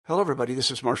Hello, everybody. This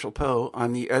is Marshall Poe.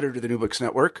 I'm the editor of the New Books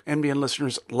Network. NBN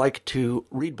listeners like to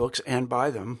read books and buy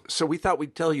them. So we thought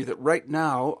we'd tell you that right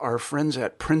now, our friends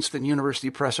at Princeton University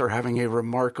Press are having a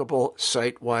remarkable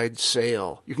site-wide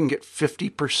sale. You can get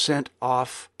 50%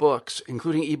 off books,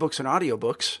 including ebooks and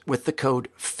audiobooks, with the code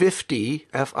 50,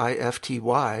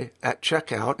 F-I-F-T-Y, at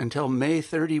checkout until May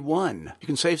 31. You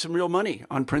can save some real money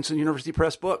on Princeton University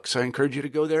Press books. I encourage you to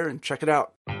go there and check it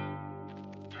out.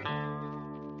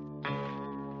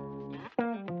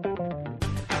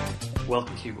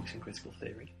 Welcome to Books in Critical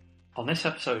Theory. On this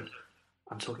episode,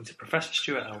 I'm talking to Professor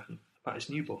Stuart Eldon about his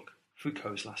new book,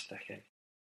 Foucault's Last Decade.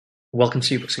 Welcome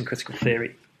to Books in Critical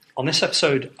Theory. On this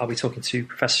episode, I'll be talking to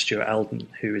Professor Stuart Eldon,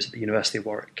 who is at the University of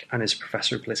Warwick and is a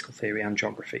professor of political theory and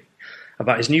geography,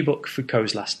 about his new book,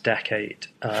 Foucault's Last Decade,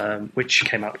 which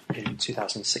came out in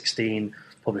 2016,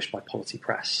 published by Polity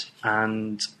Press,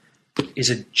 and is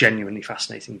a genuinely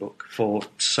fascinating book for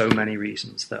so many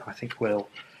reasons that I think we'll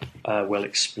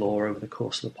explore over the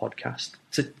course of the podcast.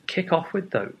 To kick off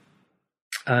with, though,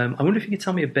 I wonder if you could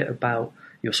tell me a bit about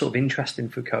your sort of interest in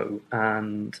Foucault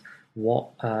and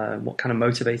what kind of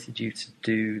motivated you to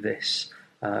do this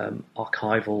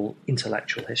archival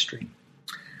intellectual history.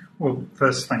 Well,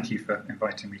 first, thank you for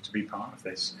inviting me to be part of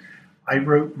this. I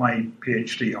wrote my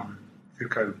PhD on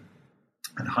Foucault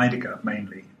and Heidegger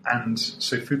mainly, and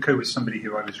so Foucault was somebody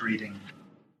who I was reading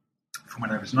from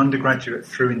when I was an undergraduate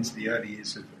through into the early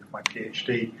years of my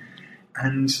PhD.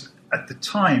 And at the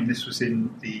time, this was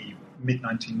in the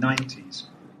mid-1990s,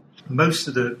 most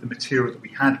of the material that we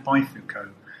had by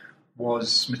Foucault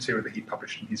was material that he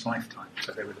published in his lifetime.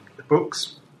 So there were the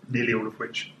books, nearly all of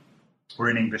which were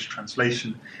in English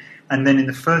translation. And then in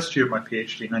the first year of my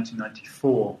PhD, in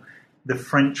 1994, the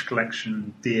French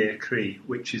collection Die Écrits,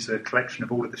 which is a collection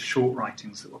of all of the short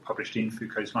writings that were published in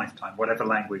Foucault's lifetime, whatever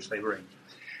language they were in.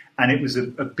 And it was a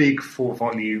big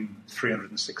 4-volume,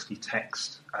 360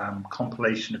 text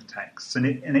compilation of texts. And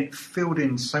it filled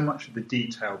in so much of the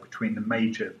detail between the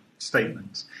major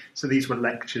statements. So these were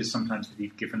lectures, sometimes that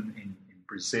he'd given in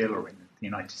Brazil or in the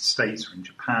United States or in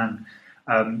Japan,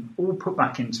 all put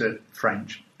back into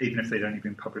French, even if they'd only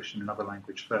been published in another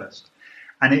language first.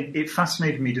 And it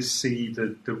fascinated me to see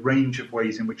the range of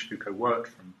ways in which Foucault worked,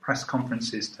 from press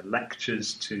conferences to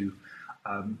lectures to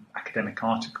academic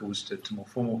articles to more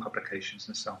formal publications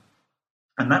and so on.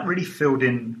 And that really filled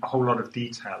in a whole lot of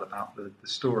detail about the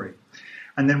story.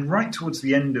 And then right towards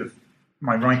the end of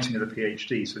my writing of the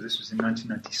PhD, so this was in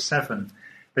 1997,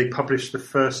 they published the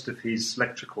first of his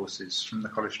lecture courses from the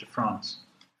Collège de France.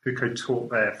 Foucault taught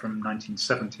there from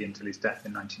 1970 until his death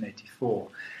in 1984.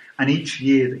 And each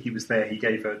year that he was there, he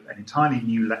gave an entirely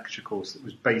new lecture course that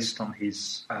was based on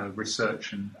his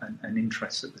research and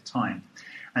interests at the time.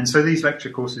 And so these lecture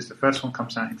courses, the first one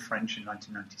comes out in French in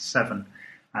 1997,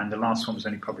 and the last one was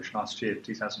only published last year,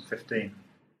 2015.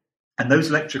 And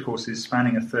those lecture courses,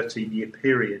 spanning a 13-year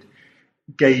period,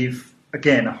 gave,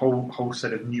 again, a whole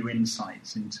set of new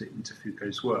insights into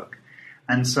Foucault's work.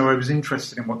 And so I was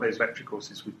interested in what those lecture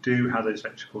courses would do, how those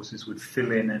lecture courses would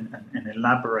fill in and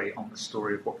elaborate on the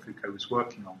story of what Foucault was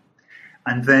working on.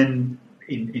 And then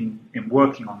in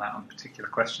working on that, on particular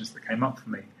questions that came up for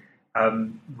me,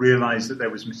 realised that there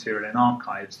was material in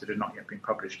archives that had not yet been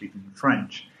published, even in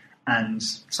French. And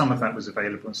some of that was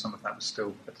available and some of that was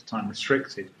still, at the time,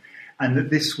 restricted. And that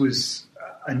this was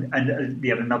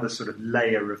yet another sort of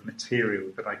layer of material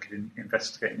that I could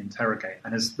investigate and interrogate.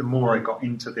 And as the more I got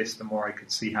into this, the more I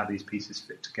could see how these pieces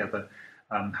fit together,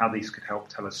 how these could help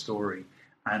tell a story.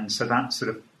 And so that sort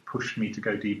of pushed me to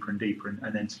go deeper and deeper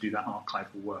and then to do that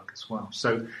archival work as well.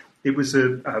 So it was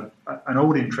an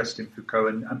old interest in Foucault,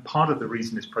 and part of the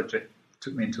reason this project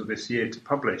took me until this year to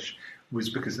publish was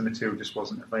because the material just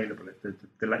wasn't available.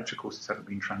 The lecture courses hadn't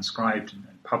been transcribed and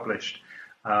published.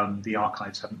 The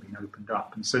archives hadn't been opened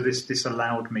up. And so this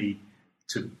allowed me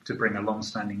to bring a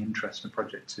long-standing interest in the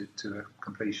project to a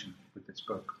completion with this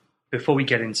book. Before we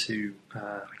get into,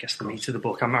 I guess, the meat of the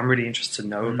book, I'm really interested to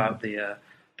know about the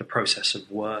process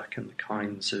of work and the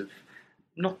kinds of,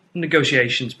 not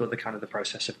negotiations, but the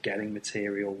process of getting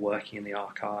material, working in the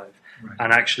archive, right,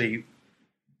 and actually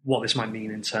what this might mean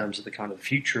in terms of the kind of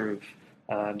future of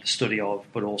the study of,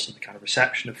 but also the kind of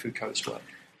reception of Foucault's work.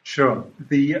 Sure.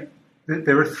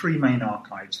 There are three main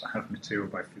archives that have material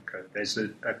by Foucault. There's a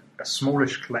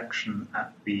smallish collection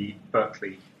at the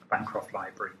Berkeley Bancroft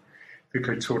Library.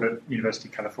 Foucault taught at University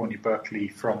of California, Berkeley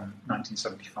from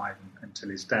 1975 until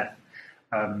his death.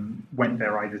 Went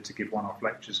there either to give one-off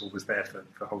lectures or was there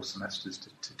for whole semesters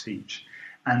to teach.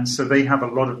 And so they have a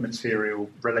lot of material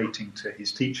relating to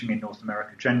his teaching in North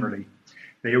America generally.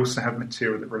 They also have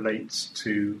material that relates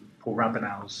to Paul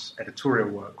Rabinow's editorial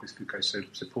work with Foucault. So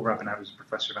Paul Rabinow was a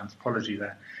professor of anthropology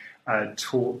there,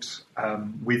 taught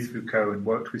with Foucault and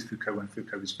worked with Foucault when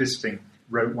Foucault was visiting,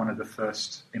 wrote one of the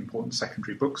first important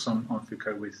secondary books on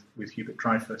Foucault with Hubert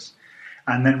Dreyfus.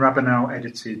 And then Rabinow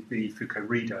edited the Foucault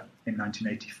Reader in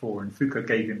 1984, and Foucault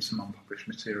gave him some unpublished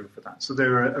material for that. So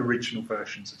there are original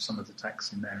versions of some of the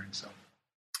texts in there himself.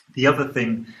 The other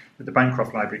thing that the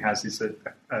Bancroft Library has is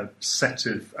a set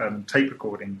of tape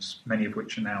recordings, many of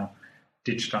which are now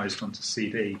digitised onto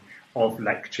CD, of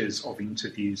lectures, of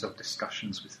interviews, of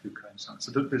discussions with Foucault and so on.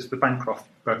 So there's the Bancroft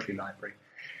Berkeley Library.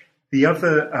 The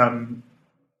other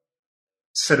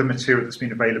set of material that's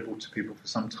been available to people for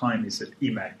some time is at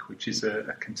IMEC, which is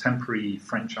a contemporary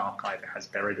French archive. It has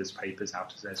Derrida's papers,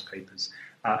 Althusser's papers,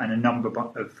 and a number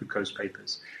of Foucault's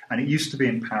papers. And it used to be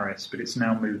in Paris, but it's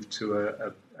now moved to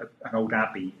an old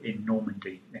abbey in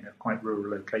Normandy, in a quite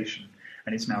rural location,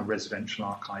 and it's now a residential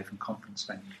archive and conference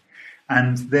venue.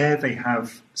 And there they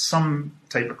have some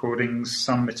tape recordings,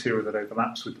 some material that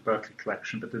overlaps with the Berkeley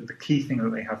collection, but the key thing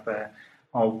that they have there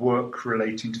are work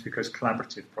relating to Foucault's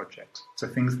collaborative project. So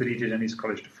things that he did in his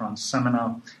Collège de France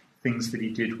seminar, things that he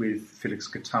did with Felix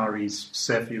Guattari's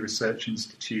Cerfi Research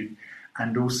Institute,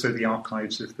 and also the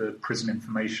archives of the Prison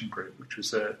Information Group, which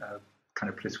was a kind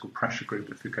of political pressure group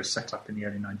that Foucault set up in the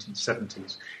early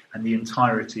 1970s. And the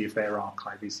entirety of their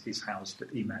archive is housed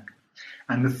at IMEC.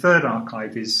 And the third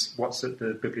archive is what's at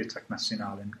the Bibliothèque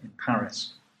Nationale in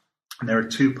Paris. And there are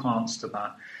two parts to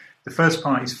that. The first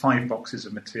part is 5 boxes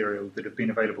of material that have been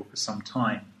available for some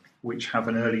time, which have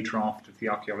an early draft of the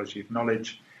Archaeology of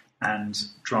Knowledge and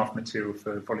draft material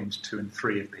for volumes 2 and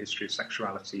 3 of the History of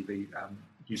Sexuality, the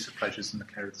Use of Pleasures and the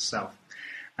Care of the Self.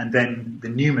 And then the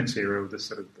new material, the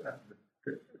sort of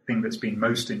the thing that's been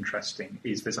most interesting,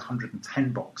 is there's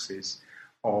 110 boxes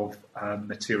of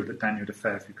material that Daniel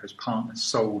Defer, Foucault's partner,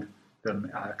 sold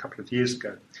them a couple of years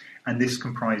ago. And this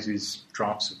comprises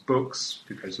drafts of books,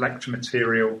 Foucault's lecture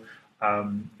material,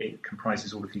 it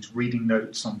comprises all of his reading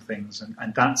notes on things,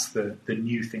 and that's the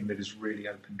new thing that has really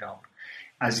opened up.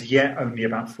 As yet, only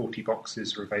about 40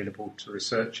 boxes are available to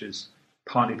researchers,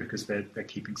 partly because they're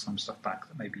keeping some stuff back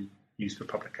that may be used for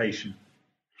publication.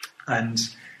 And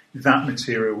that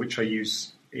material, which I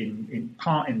use in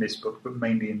part in this book, but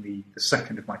mainly in the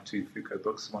second of my 2 Foucault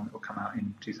books, the one that will come out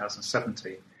in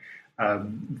 2017,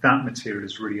 that material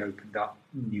has really opened up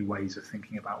new ways of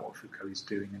thinking about what Foucault is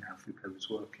doing and how Foucault is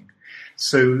working.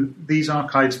 So these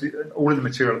archives, all of the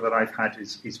material that I've had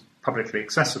is publicly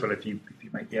accessible if you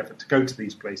make the effort to go to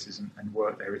these places and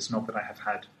work there. It's not that I have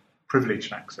had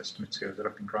privileged access to material, that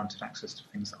I've been granted access to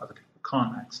things that other people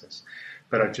can't access,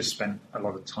 but I've just spent a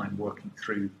lot of time working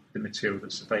through the material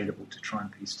that's available to try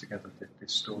and piece together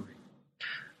this story.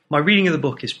 My reading of the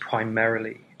book is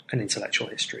primarily an intellectual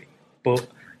history, but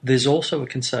there's also a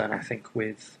concern, I think,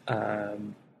 with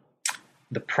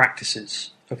the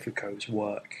practices of Foucault's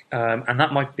work, and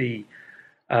that might be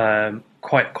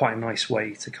quite a nice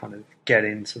way to kind of get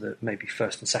into the maybe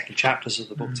first and second chapters of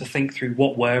the book, to think through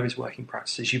what were his working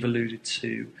practices. You've alluded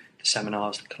to the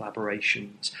seminars, the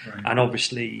collaborations, right. And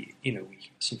obviously, we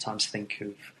sometimes think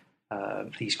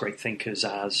of these great thinkers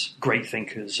as great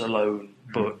thinkers alone,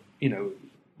 but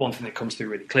one thing that comes through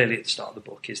really clearly at the start of the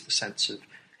book is the sense of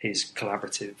his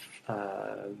collaborative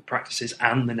practices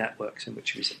and the networks in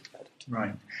which he was embedded.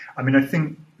 Right. I mean, I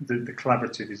think the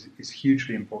collaborative is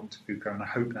hugely important to Foucault, and I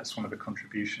hope that's one of the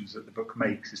contributions that the book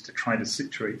makes, is to try to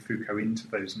situate Foucault into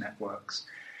those networks.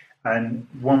 And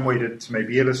one way to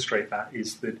maybe illustrate that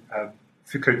is that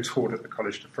Foucault taught at the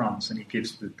Collège de France, and he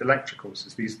gives the lecture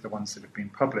courses. These are the ones that have been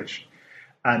published.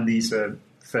 And these are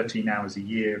 13 hours a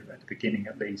year at the beginning,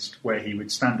 at least, where he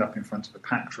would stand up in front of a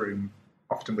packed room,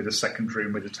 often with a second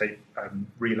room with a tape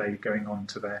relay going on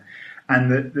to there.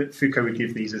 And that Foucault would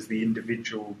give these as the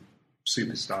individual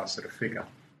superstar sort of figure.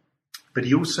 But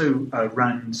he also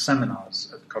ran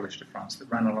seminars at the Collège de France that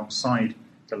ran alongside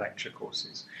the lecture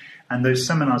courses. And those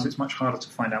seminars, it's much harder to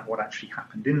find out what actually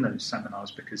happened in those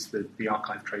seminars because the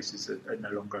archive traces are no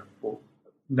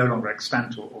longer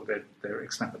extant, or they're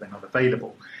extant but they're not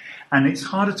available. And it's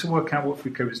harder to work out what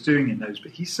Foucault was doing in those,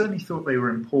 but he certainly thought they were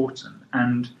important.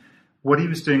 And what he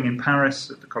was doing in Paris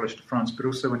at the Collège de France, but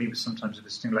also when he was sometimes a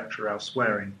visiting lecturer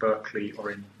elsewhere in Berkeley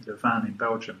or in Louvain in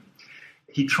Belgium,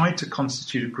 he tried to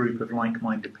constitute a group of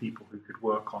like-minded people who could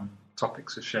work on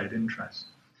topics of shared interest.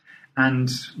 And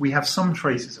we have some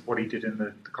traces of what he did in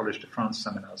the Collège de France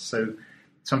seminars. So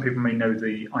some people may know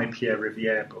the I. Pierre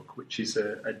Rivière book, which is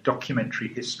a documentary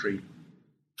history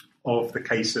of the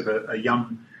case of a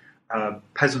young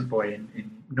peasant boy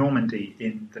in Normandy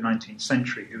in the 19th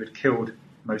century who had killed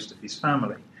most of his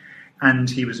family. And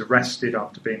he was arrested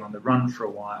after being on the run for a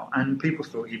while, and people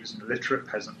thought he was an illiterate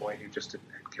peasant boy who just had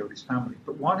killed his family.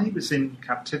 But while he was in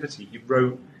captivity, he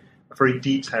wrote a very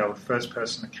detailed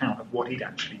first-person account of what he'd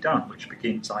actually done, which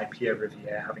begins, I, Pierre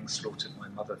Rivière, having slaughtered my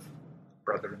mother,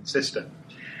 brother and sister.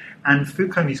 And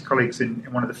Foucault and his colleagues in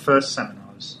one of the first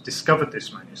seminars discovered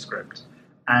this manuscript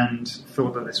and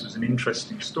thought that this was an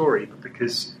interesting story,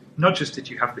 because not just did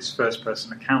you have this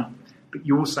first-person account, but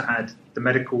you also had the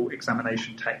medical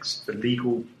examination text, the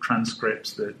legal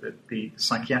transcripts, the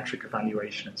psychiatric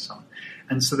evaluation and so on.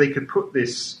 And so they could put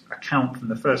this account from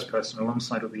the first person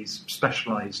alongside all these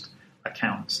specialised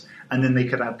accounts, and then they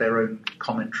could add their own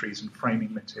commentaries and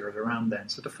framing material around them.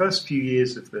 So the first few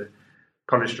years of the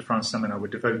Collège de France seminar were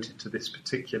devoted to this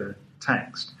particular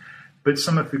text. But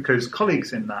some of Foucault's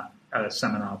colleagues in that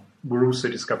seminar were also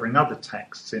discovering other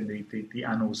texts in the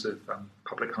Annals of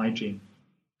Public Hygiene,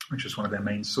 which was one of their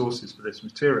main sources for this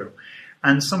material.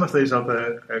 And some of those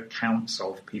other accounts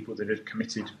of people that had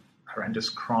committed horrendous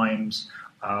crimes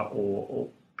or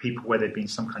people where there'd been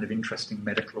some kind of interesting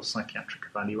medical or psychiatric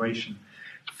evaluation.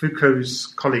 Foucault's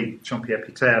colleague, Jean-Pierre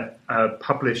Pitert,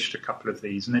 published a couple of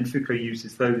these, and then Foucault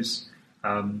uses those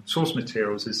source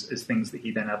materials as things that he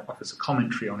then offers a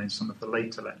commentary on in some of the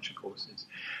later lecture courses.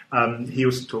 He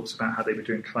also talks about how they were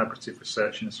doing collaborative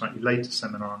research in a slightly later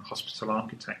seminar on hospital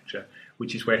architecture,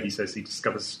 which is where he says he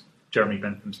discovers Jeremy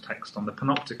Bentham's text on the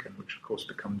Panopticon, which of course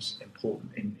becomes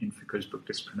important in Foucault's book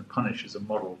Discipline and Punish as a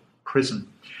model prison.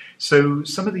 So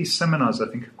some of these seminars I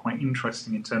think are quite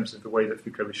interesting in terms of the way that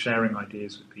Foucault was sharing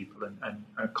ideas with people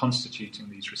and constituting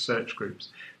these research groups.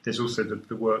 There's also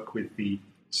the work with the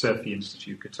Surfy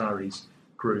Institute, Guattari's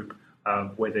group,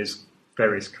 where there's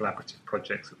various collaborative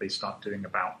projects that they start doing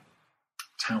about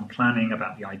town planning,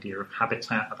 about the idea of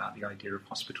habitat, about the idea of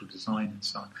hospital design and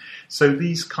so on. So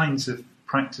these kinds of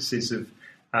practices of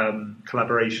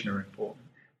collaboration are important.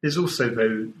 There's also,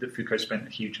 though, that Foucault spent a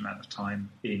huge amount of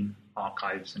time in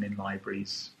archives and in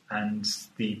libraries, and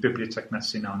the Bibliothèque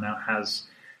Nationale now has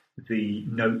the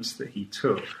notes that he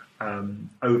took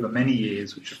over many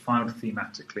years, which are filed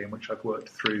thematically and which I've worked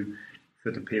through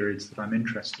for the periods that I'm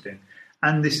interested in.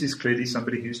 And this is clearly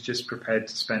somebody who's just prepared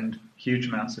to spend huge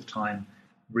amounts of time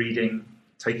reading,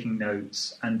 taking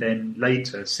notes, and then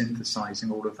later synthesizing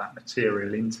all of that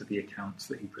material into the accounts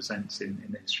that he presents in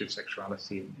the history of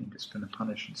sexuality, in Discipline and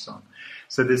Punish and so on.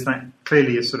 So there's that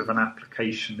clearly a sort of an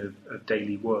application of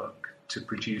daily work to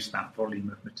produce that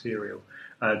volume of material.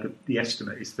 The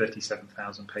estimate is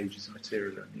 37,000 pages of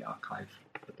material in the archive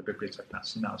at the Bibliothèque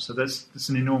Nationale. So there's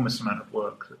an enormous amount of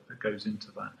work that goes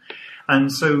into that.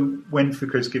 And so when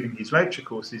Foucault's giving his lecture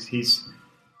courses, he's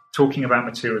talking about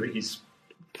material that he's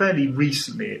fairly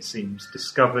recently, it seems,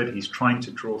 discovered. He's trying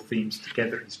to draw themes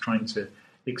together. He's trying to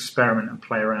experiment and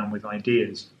play around with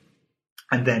ideas.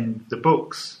 And then the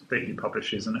books that he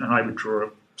publishes, and I would draw a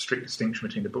strict distinction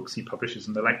between the books he publishes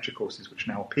and the lecture courses, which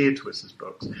now appear to us as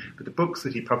books. But the books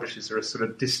that he publishes are a sort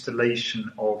of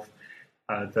distillation of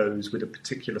those with a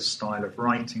particular style of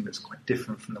writing that's quite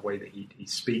different from the way that he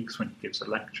speaks when he gives a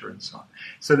lecture and so on.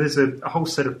 So there's a whole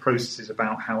set of processes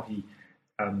about how he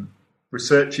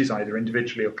researches, either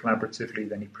individually or collaboratively.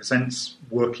 Then he presents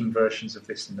working versions of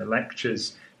this in the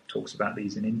lectures, talks about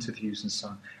these in interviews and so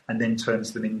on, and then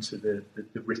turns them into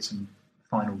the written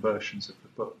final versions of the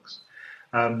books.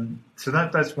 So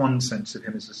that's one sense of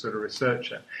him as a sort of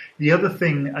researcher. The other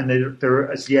thing, and there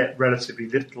are as yet relatively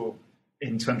little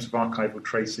in terms of archival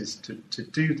traces to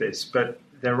do this, but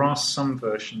there are some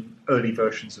early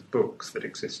versions of books that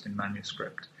exist in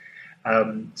manuscript.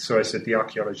 So I said the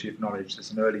Archaeology of Knowledge,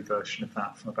 there's an early version of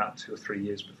that from about 2 or 3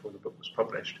 years before the book was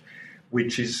published,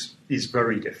 which is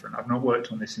very different. I've not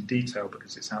worked on this in detail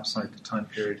because it's outside the time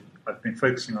period I've been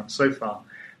focusing on so far,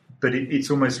 but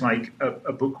it's almost like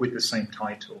a book with the same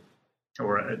title,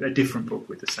 or a different book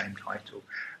with the same title.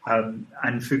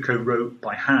 And Foucault wrote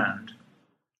by hand,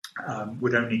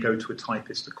 would only go to a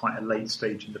typist at quite a late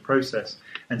stage in the process.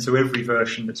 And so every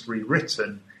version that's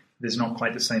rewritten, there's not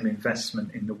quite the same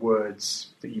investment in the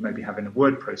words that you maybe have in a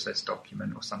word process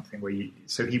document or something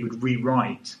so he would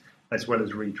rewrite as well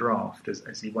as redraft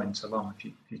as he went along, if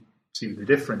you see the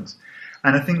difference.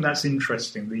 And I think that's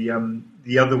interesting.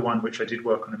 The other one, which I did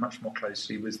work on much more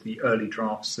closely, was the early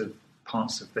drafts of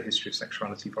parts of the History of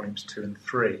Sexuality, volumes 2 and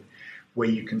 3, where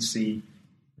you can see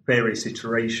various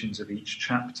iterations of each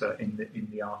chapter in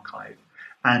the archive,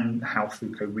 and how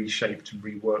Foucault reshaped and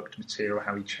reworked material,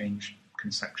 how he changed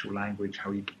conceptual language,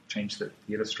 how he changed the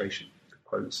illustration, the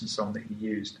quotes and so on that he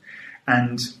used.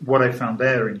 And what I found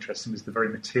there interesting was the very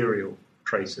material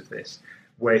trace of this,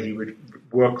 where he would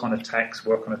work on a text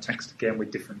again with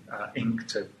different ink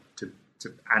to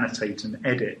annotate and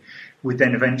edit, would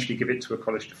then eventually give it to a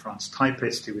Collège de France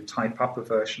typist who would type up a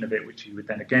version of it, which he would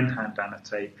then again hand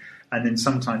annotate. And then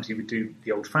sometimes he would do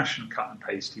the old-fashioned cut and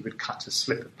paste. He would cut a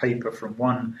slip of paper from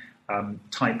one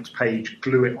typed page,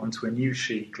 glue it onto a new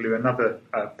sheet, glue another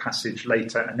passage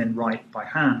later, and then write by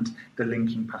hand the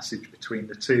linking passage between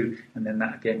the two. And then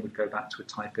that again would go back to a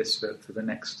typist for the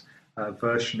next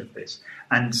version of this.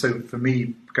 And so for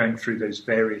me, going through those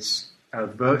various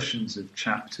versions of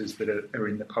chapters that are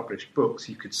in the published books,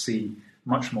 you could see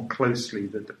much more closely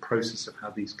the process of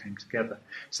how these came together.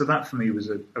 So that for me was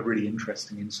a really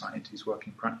interesting insight into his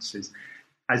working practices.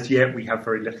 As yet, we have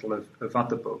very little of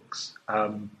other books,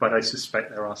 but I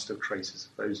suspect there are still traces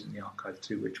of those in the archive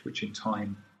too, which in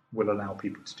time will allow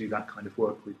people to do that kind of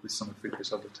work with some of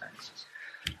Foucault's other texts.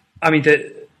 I mean,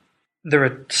 there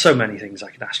are so many things I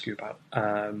could ask you about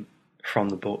from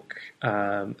the book,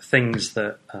 things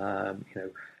that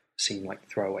seem like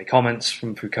throwaway comments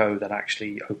from Foucault that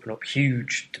actually open up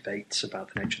huge debates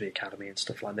about the nature of the academy and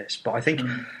stuff like this. But I think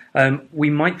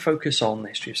we might focus on the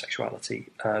history of sexuality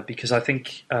because I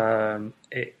think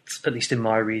it, at least in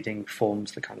my reading,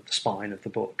 forms the kind of the spine of the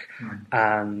book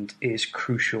and is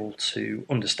crucial to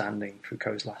understanding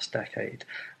Foucault's last decade.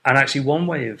 And actually, one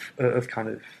way of kind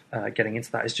of getting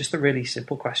into that is just a really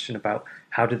simple question about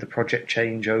how did the project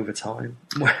change over time,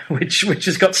 which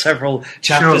has got several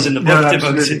chapters in the book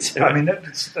devoted to it. I mean,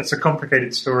 that's a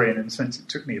complicated story, and in a sense, it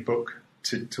took me a book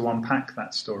to unpack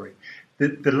that story.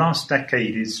 The last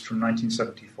decade is from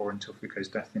 1974 until Foucault's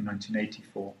death in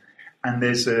 1984. And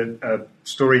there's a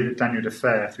story that Daniel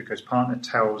Defer, Foucault's partner,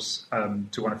 tells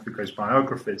to one of Foucault's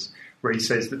biographers, where he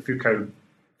says that Foucault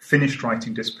finished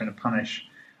writing Discipline and Punish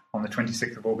on the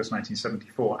 26th of August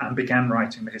 1974 and began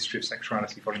writing The History of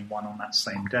Sexuality, Volume 1, on that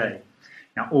same day.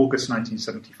 Now, August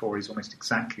 1974 is almost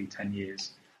exactly 10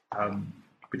 years,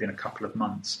 within a couple of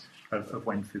months of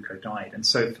when Foucault died. And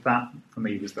so that, for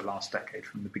me, was the last decade,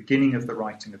 from the beginning of the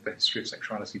writing of The History of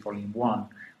Sexuality, Volume 1,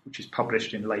 which is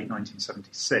published in late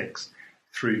 1976,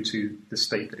 through to the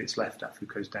state that it's left at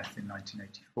Foucault's death in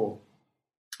 1984.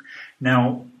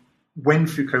 Now, when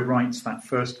Foucault writes that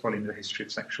first volume of The History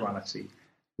of Sexuality,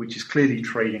 which is clearly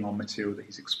trading on material that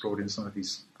he's explored in some of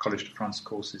his Collège de France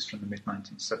courses from the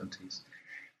mid-1970s,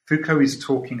 Foucault is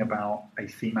talking about a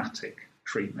thematic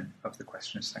treatment of the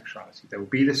question of sexuality. There will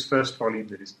be this first volume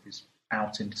that is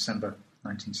out in December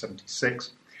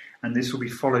 1976, and this will be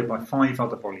followed by 5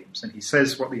 other volumes. And he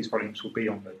says what these volumes will be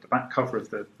on the back cover of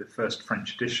the first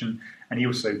French edition, and he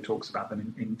also talks about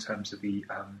them in terms of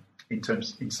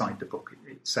inside the book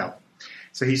itself.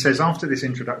 So he says, after this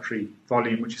introductory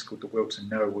volume, which is called The Will to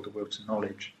Know or The Will to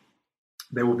Knowledge,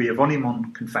 there will be a volume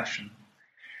on confession,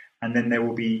 and then there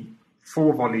will be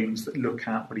 4 volumes that look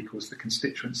at what he calls the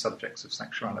constituent subjects of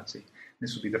sexuality.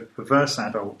 This will be the perverse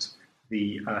adult,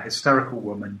 the hysterical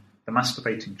woman, the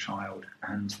masturbating child,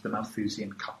 and the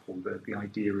Malthusian couple, the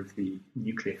idea of the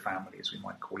nuclear family, as we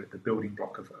might call it, the building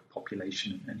block of a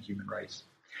population and human race.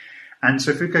 And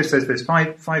so Foucault says there's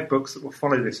five books that will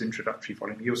follow this introductory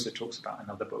volume. He also talks about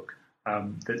another book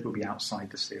that will be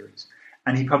outside the series.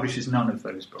 And he publishes none of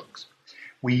those books.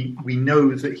 We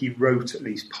know that he wrote at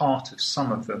least part of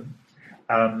some of them.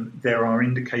 There are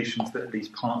indications that at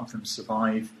least part of them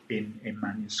survive in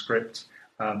manuscript,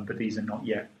 but these are not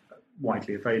yet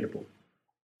widely available.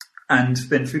 And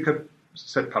then Foucault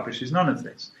publishes none of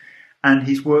this. And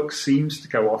his work seems to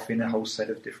go off in a whole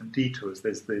set of different detours.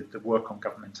 There's the work on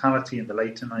governmentality in the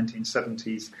later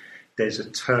 1970s. There's a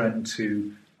turn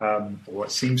to, or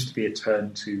what seems to be a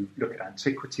turn to look at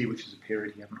antiquity, which is a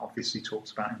period he hasn't obviously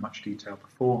talked about in much detail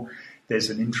before. There's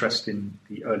an interest in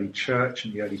the early church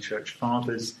and the early church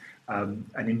fathers, an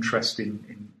interest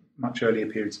in much earlier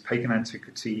periods of pagan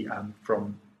antiquity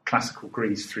from classical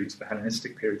Greece through to the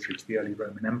Hellenistic period, through to the early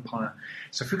Roman Empire.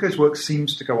 So Foucault's work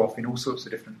seems to go off in all sorts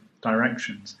of different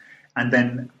directions. And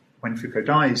then when Foucault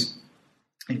dies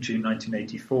in June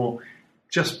 1984,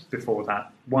 just before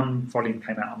that, 1 volume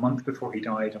came out a month before he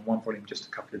died and 1 volume just a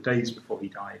couple of days before he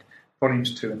died,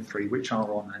 volumes 2 and 3, which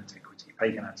are on antiquity,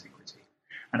 pagan antiquity.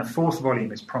 And a 4th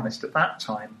volume is promised at that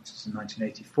time, this is in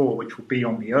 1984, which will be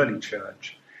on the early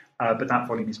church, but that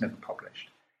volume is never published.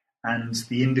 And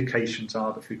the indications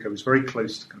are that Foucault was very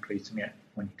close to completing it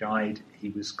when he died. He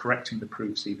was correcting the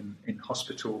proofs even in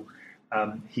hospital.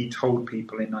 He told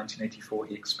people in 1984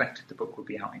 he expected the book would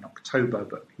be out in October,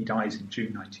 but he dies in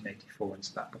June 1984, and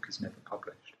so that book is never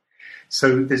published.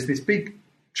 So there's this big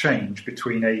change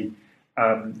between a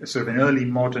sort of an early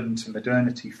modern to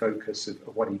modernity focus of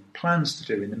what he plans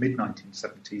to do in the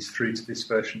mid-1970s through to this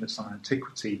version that's on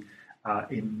antiquity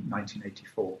in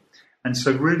 1984. And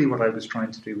so really what I was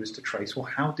trying to do was to trace, well,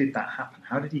 how did that happen?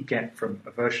 How did he get from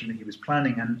a version that he was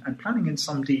planning, and planning in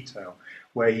some detail,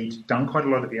 where he'd done quite a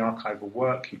lot of the archival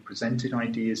work, he presented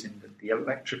ideas in the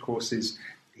lecture courses,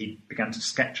 he began to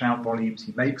sketch out volumes,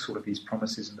 he makes all of these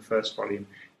promises in the first volume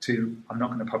to, I'm not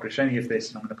going to publish any of this,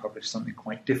 and I'm going to publish something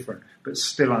quite different, but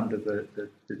still under the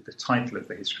title of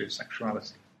the History of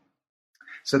Sexuality.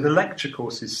 So the lecture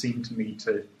courses seemed to me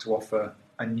to offer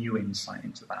a new insight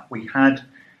into that. We had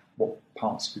what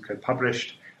parts Foucault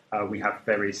published, we have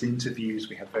various interviews,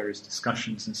 we have various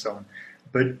discussions and so on,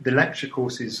 but the lecture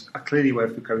courses are clearly where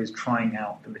Foucault is trying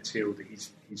out the material that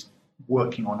he's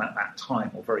working on at that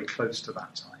time, or very close to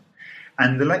that time.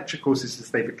 And the lecture courses,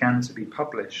 as they began to be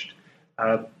published,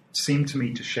 seemed to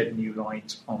me to shed new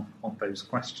light on those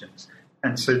questions.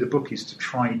 And so the book is to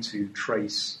try to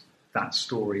trace that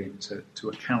story and to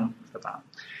account for that.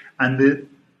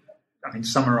 And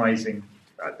summarising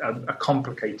a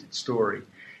complicated story,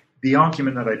 the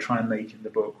argument that I try and make in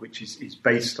the book, which is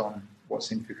based on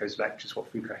what's in Foucault's lectures,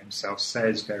 what Foucault himself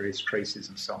says, various traces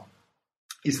and so on,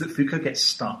 is that Foucault gets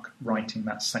stuck writing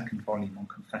that second volume on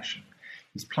confession.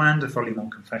 He's planned a volume on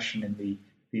confession in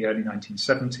the early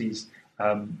 1970s,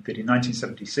 that in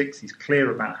 1976 he's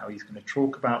clear about how he's going to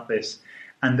talk about this,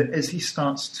 and that as he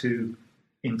starts to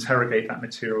interrogate that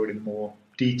material in more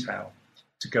detail,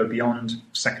 to go beyond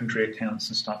secondary accounts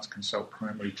and start to consult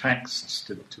primary texts,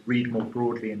 to read more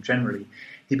broadly and generally,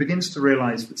 he begins to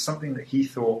realise that something that he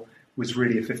thought was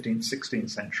really a 15th, 16th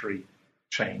century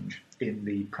change in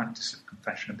the practice of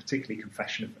confession, and particularly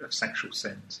confession of sexual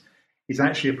sins, is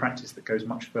actually a practice that goes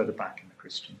much further back in the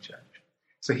Christian church.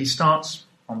 So he starts,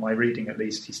 on my reading at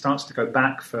least, he starts to go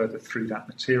back further through that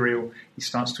material. He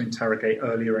starts to interrogate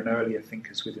earlier and earlier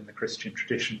thinkers within the Christian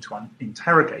tradition to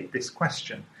interrogate this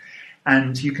question.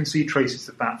 And you can see traces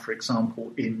of that, for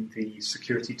example, in the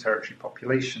Security Territory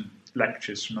Population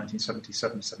lectures from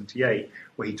 1977-78,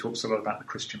 where he talks a lot about the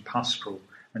Christian pastoral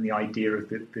and the idea of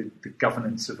the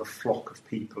governance of a flock of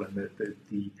people, and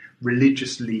the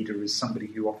religious leader is somebody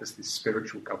who offers this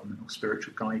spiritual government or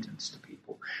spiritual guidance to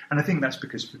people. And I think that's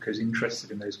because Foucault's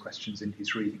interested in those questions in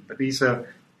his reading. But these are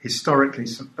historically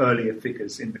some earlier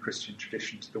figures in the Christian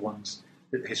tradition to the ones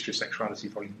that the History of Sexuality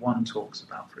Volume 1 talks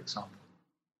about, for example.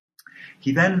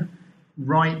 He then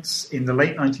writes in the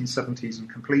late 1970s and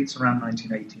completes around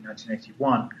 1980,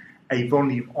 1981, a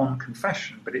volume on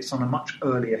confession, but it's on a much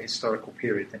earlier historical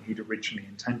period than he'd originally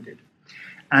intended.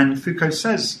 And Foucault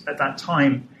says at that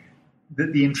time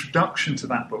that the introduction to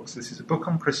that book, so this is a book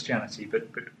on Christianity, but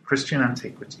Christian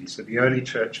antiquity, so the early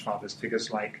church fathers,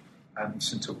 figures like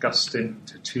St. Augustine,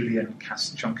 Tertullian,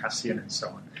 John Cassian, and so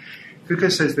on. Foucault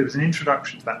says there was an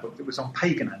introduction to that book that was on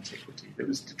pagan antiquity, that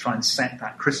was to try and set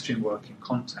that Christian work in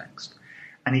context.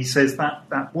 And he says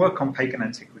that work on pagan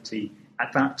antiquity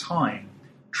at that time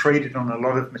traded on a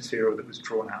lot of material that was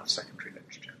drawn out of secondary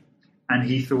literature. And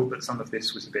he thought that some of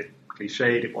this was a bit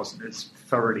cliched, it wasn't as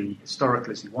thoroughly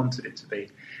historical as he wanted it to be.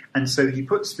 And so he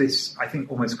puts this, I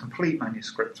think, almost complete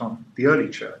manuscript on the early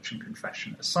church and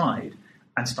confession aside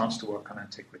and starts to work on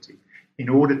antiquity in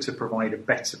order to provide a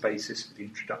better basis for the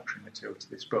introductory material to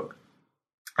this book.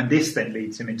 And this then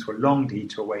leads him into a long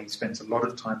detour where he spends a lot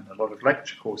of time in a lot of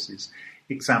lecture courses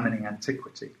examining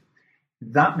antiquity.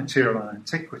 That material on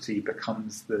antiquity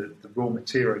becomes the raw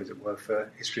material, as it were,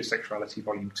 for History of Sexuality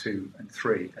Volume 2 and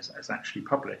 3 as actually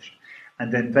published.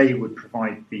 And then they would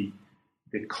provide the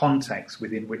context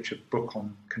within which a book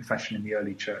on confession in the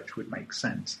early church would make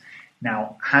sense.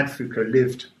 Now, had Foucault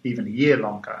lived even a year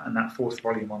longer and that fourth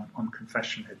volume on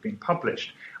confession had been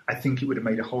published, I think it would have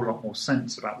made a whole lot more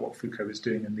sense about what Foucault was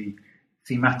doing and the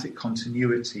thematic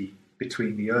continuity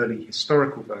between the early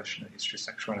historical version of History of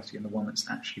Sexuality and the one that's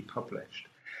actually published.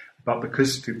 But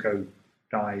because Foucault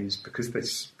dies, because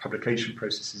this publication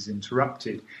process is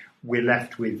interrupted, we're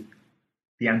left with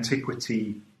the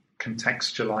antiquity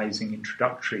contextualizing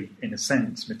introductory, in a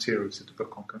sense, materials of the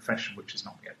book on confession, which has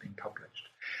not yet been published.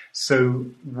 So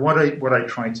what I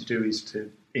try to do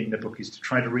in the book is to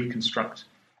try to reconstruct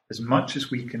as much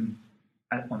as we can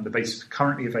on the basis of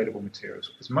currently available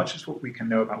materials, as much as what we can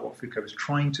know about what Foucault was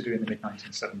trying to do in the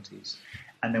mid-1970s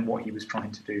and then what he was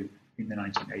trying to do in the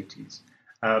 1980s.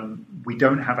 We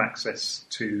don't have access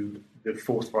to the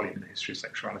fourth volume of the History of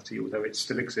Sexuality, although it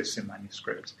still exists in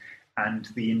manuscript, and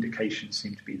the indications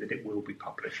seem to be that it will be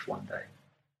published one day.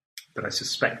 But I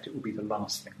suspect it will be the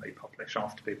last thing they publish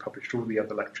after they've published all the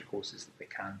other lecture courses that they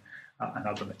can and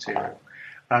other material.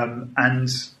 And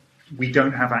we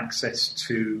don't have access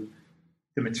to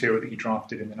the material that he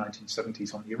drafted in the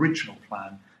 1970s on the original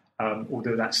plan,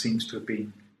 although that seems to have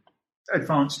been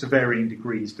advanced to varying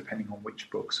degrees depending on which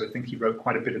book. So I think he wrote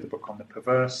quite a bit of the book on the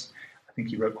perverse, I think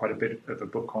he wrote quite a bit of a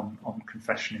book on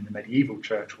confession in the medieval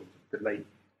church, or the late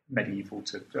medieval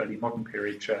to early modern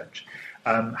period church.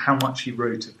 How much he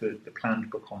wrote of the planned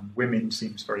book on women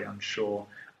seems very unsure.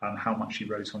 How much he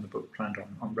wrote on the book planned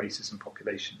on races and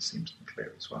populations seems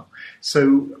unclear as well.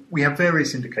 So we have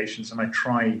various indications, and I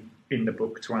try in the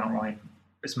book to outline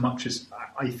as much as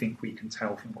I think we can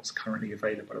tell from what's currently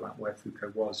available about where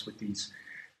Foucault was with these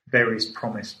various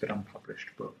promised but unpublished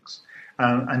books.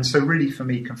 And so really for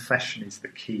me, confession is the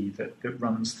key that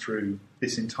runs through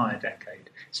this entire decade.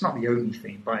 It's not the only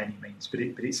theme by any means, but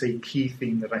it's a key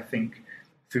theme that I think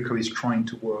Foucault is trying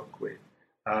to work with,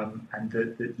 and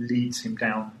that leads him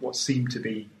down what seem to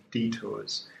be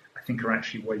detours, I think are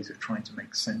actually ways of trying to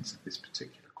make sense of this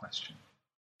particular question.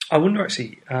 I wonder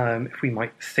actually if we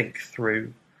might think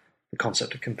through the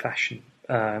concept of confession,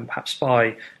 perhaps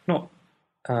by not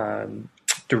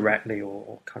directly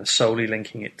or kind of solely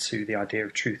linking it to the idea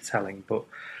of truth-telling, but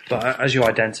as you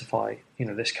identify,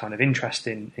 this kind of interest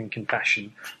in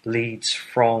confession leads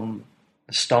from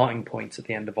the starting point at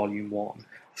the end of Volume 1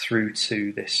 through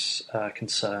to this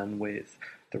concern with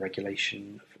the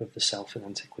regulation of the self in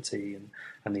antiquity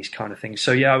and these kind of things.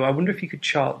 So yeah, I wonder if you could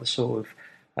chart the sort of,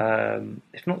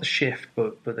 if not the shift,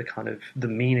 but the kind of the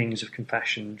meanings of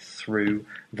confession through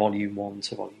Volume 1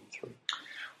 to Volume 3.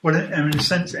 Well, in a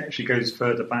sense, it actually goes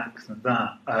further back than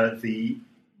that.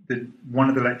 One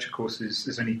of the lecture courses,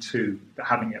 there's only two that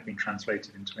haven't yet been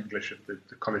translated into English of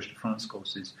the Collège de France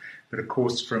courses, but a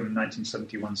course from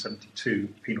 1971-72,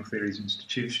 Penal Theories and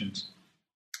Institutions,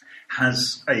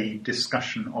 has a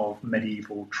discussion of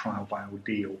medieval trial by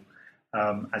ordeal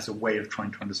as a way of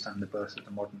trying to understand the birth of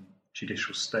the modern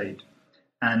judicial state.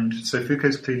 And so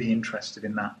Foucault's clearly interested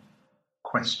in that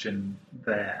question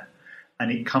there.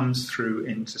 And it comes through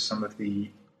into some of the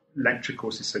lecture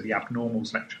courses. So the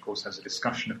Abnormals lecture course has a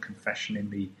discussion of confession in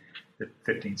the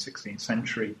 15th, 16th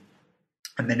century.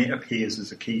 And then it appears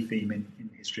as a key theme in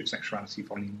History of Sexuality,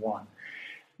 Volume 1.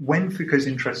 When Foucault's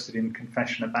interested in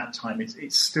confession at that time,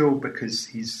 it's still because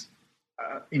he's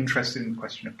interested in the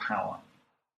question of power.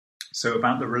 So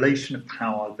about the relation of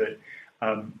power that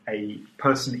a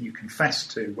person that you confess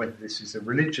to, whether this is a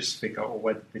religious figure or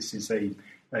whether this is a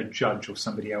judge or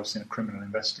somebody else in a criminal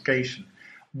investigation,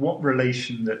 what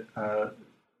relation that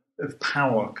of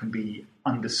power can be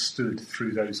understood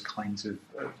through those kinds of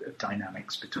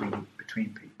dynamics between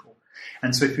people.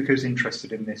 And so Foucault's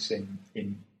interested in this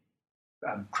in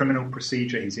criminal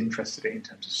procedure. He's interested in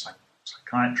terms of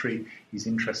psychiatry. He's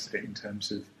interested in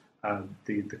terms of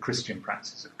the Christian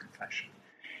practice of confession.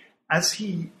 As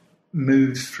he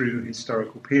moves through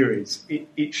historical periods,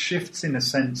 it shifts in a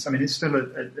sense. I mean, it's still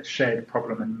a shared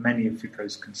problem, and many of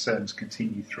Foucault's concerns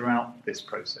continue throughout this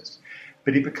process.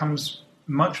 But it becomes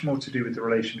much more to do with the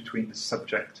relation between the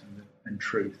subject and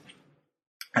truth,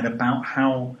 and about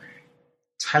how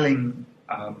telling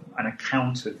an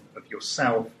account of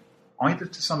yourself, either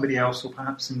to somebody else or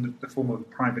perhaps in the form of a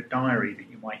private diary that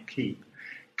you might keep,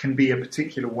 can be a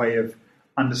particular way of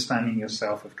understanding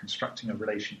yourself, of constructing a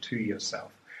relation to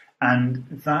yourself. And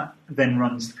that then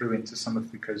runs through into some of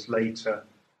Foucault's later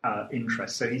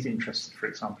interests. So he's interested, for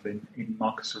example, in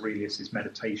Marcus Aurelius's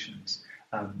Meditations,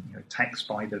 text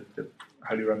by the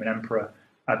Holy Roman Emperor,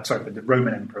 the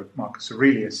Roman Emperor Marcus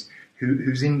Aurelius,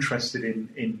 who's interested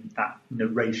in that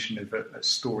narration of a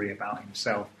story about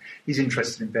himself. He's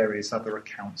interested in various other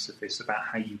accounts of this, about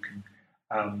how you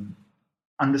can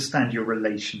understand your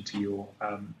relation to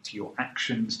your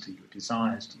actions, to your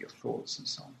desires, to your thoughts, and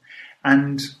so on.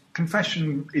 And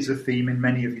confession is a theme in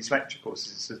many of his lecture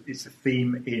courses. It's a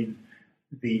theme in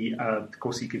the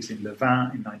course he gives in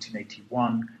Louvain in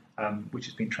 1981, which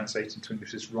has been translated into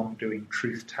English as Wrongdoing,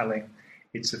 Truth-Telling.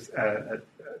 It's a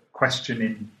question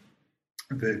in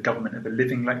the Government of the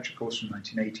Living lecture course from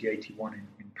 1980-81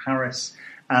 in Paris,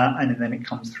 and then it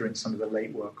comes through in some of the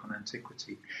late work on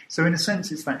antiquity. So in a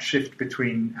sense, it's that shift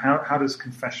between how does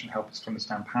confession help us to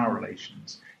understand power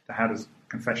relations, to how does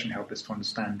confession help us to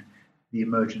understand the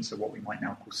emergence of what we might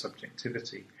now call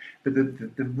subjectivity. But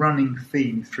the running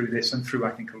theme through this, and through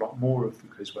I think a lot more of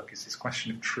Foucault's work, is this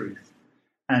question of truth.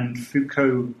 And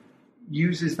Foucault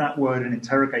uses that word and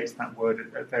interrogates that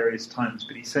word at various times,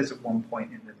 but he says at one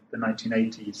point in the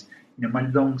 1980s, my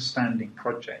long-standing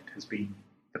project has been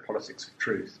the politics of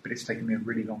truth, but it's taken me a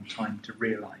really long time to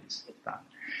realise that.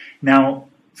 Now,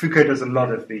 Foucault does a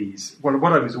lot of these. Well,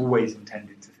 what I was always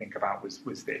intended to think about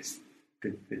was this,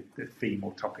 the theme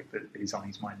or topic that is on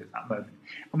his mind at that moment.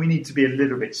 And we need to be a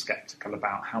little bit sceptical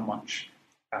about how much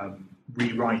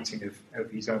rewriting of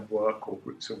his own work or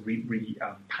sort of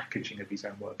packaging of his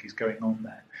own work is going on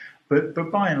there.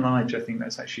 But by and large, I think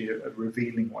that's actually a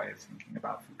revealing way of thinking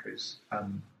about Foucault's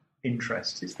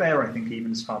interest. It's there, I think,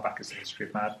 even as far back as the history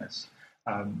of madness,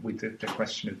 with the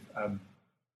question of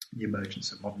the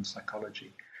emergence of modern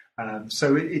psychology.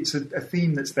 So it's a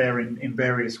theme that's there in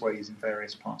various ways in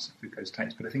various parts of Foucault's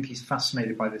text, but I think he's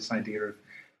fascinated by this idea of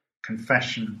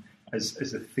confession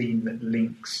as a theme that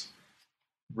links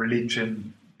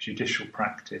religion, judicial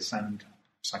practice, and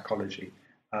psychology.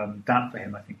 That, for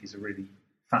him, I think, is a really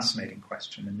fascinating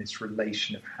question, and this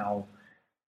relation of how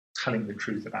telling the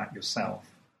truth about yourself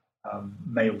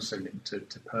may also link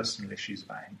to personal issues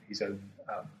about his own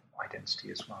identity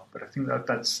as well. But I think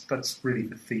that's really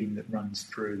the theme that runs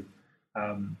through,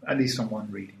 at least on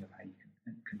one reading, of how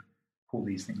you can pull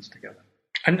these things together.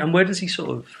 And where does he sort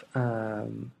of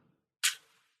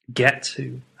get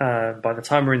to by the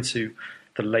time we're into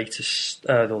the latest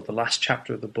or the last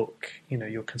chapter of the book?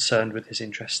 You're concerned with his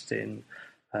interest in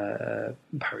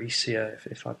parrhesia,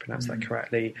 if I pronounce that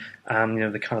correctly.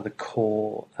 The kind of the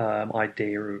core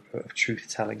idea of truth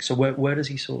telling. So where does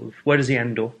he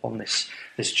end up on this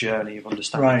journey of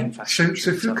understanding? Right. So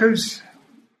Foucault's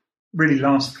really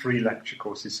last 3 lecture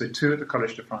courses, so 2 at the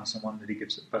Collège de France and 1 that he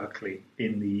gives at Berkeley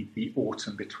in the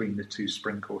autumn between the 2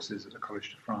 spring courses at the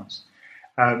Collège de France,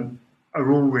 are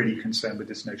all really concerned with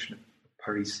this notion of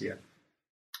parrhesia.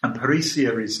 And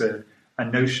parrhesia is a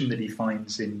notion that he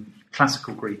finds in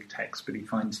classical Greek texts, but he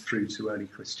finds through to early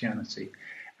Christianity.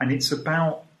 And it's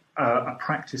about a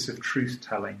practice of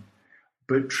truth-telling,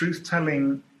 but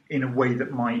truth-telling in a way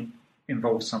that might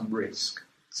involve some risk.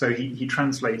 So he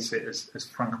translates it as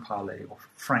franc parler, or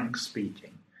frank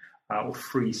speaking, or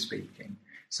free speaking.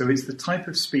 So it's the type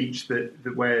of speech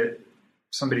that where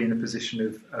somebody in a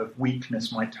position of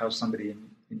weakness might tell somebody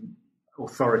in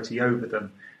authority over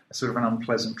them a sort of an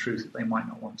unpleasant truth that they might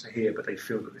not want to hear, but they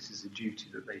feel that this is a duty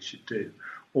that they should do.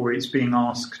 Or it's being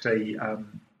asked,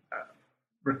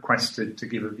 requested to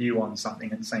give a view on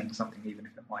something and saying something even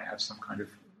if it might have some kind of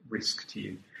risk to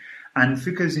you. And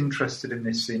Foucault's interested in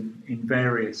this in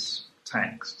various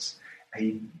texts.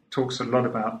 He talks a lot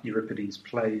about Euripides'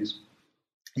 plays.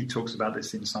 He talks about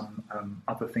this in some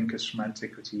other thinkers from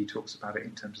antiquity. He talks about it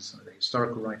in terms of some of the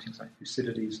historical writings like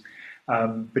Thucydides.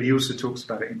 But he also talks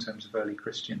about it in terms of early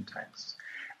Christian texts.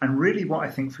 And really what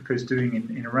I think Foucault's doing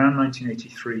in around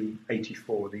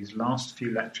 1983-84, these last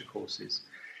few lecture courses,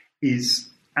 is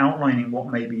outlining what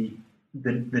may be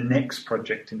the next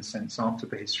project, in a sense, after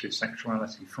the history of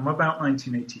sexuality. From about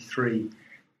 1983,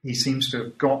 he seems to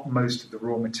have got most of the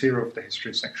raw material of the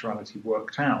history of sexuality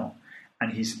worked out,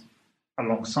 and he's,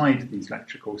 alongside these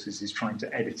lecture courses, he's trying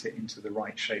to edit it into the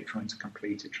right shape, trying to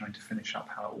complete it, trying to finish up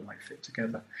how it all might fit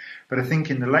together. But I think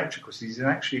in the lecture courses, he's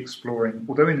actually exploring,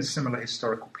 although in a similar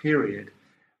historical period,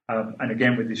 and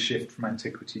again with this shift from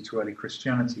antiquity to early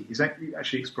Christianity, he's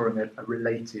actually exploring a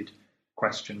related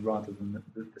question rather than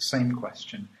the same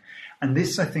question. And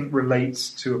this, I think, relates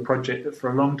to a project that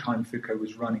for a long time Foucault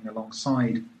was running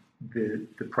alongside the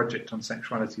project on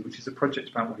sexuality, which is a project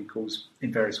about what he calls,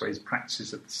 in various ways,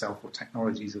 practices of the self or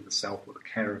technologies of the self or the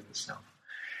care of the self.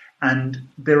 And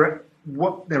there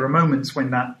are moments when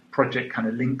that project kind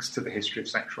of links to the history of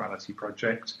sexuality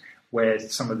project, where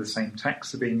some of the same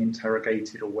texts are being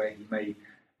interrogated, or where he may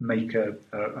make a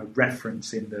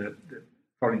reference in the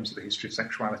volumes of the history of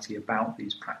sexuality about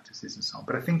these practices and so on.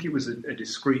 But I think it was a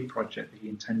discrete project that he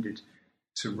intended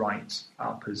to write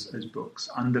up as books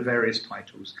under various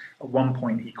titles. At one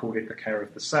point he called it The Care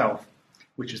of the Self,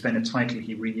 which is then a title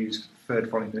he reused for the 3rd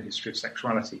volume of the history of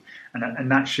sexuality.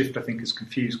 And that shift, I think, has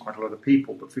confused quite a lot of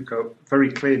people. But Foucault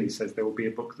very clearly says there will be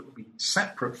a book that will be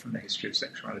separate from the history of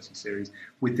sexuality series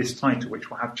with this title,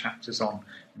 which will have chapters on,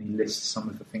 and he lists some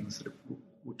of the things that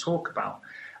we'll talk about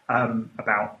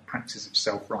practice of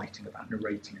self-writing, about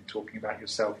narrating and talking about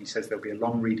yourself. He says there'll be a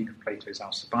long reading of Plato's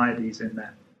Alcibiades in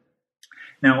there.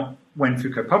 Now, when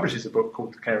Foucault publishes a book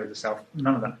called The Care of the Self,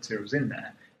 none of that material's in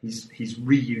there. He's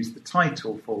reused the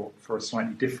title for a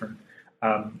slightly different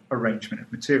arrangement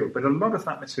of material. But a lot of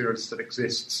that material still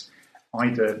exists,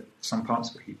 either some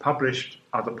parts of it he published,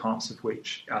 other parts of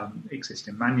which exist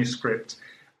in manuscript,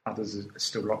 others are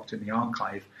still locked in the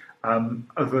archive,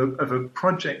 of a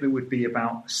project that would be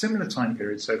about a similar time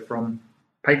period, so from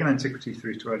pagan antiquity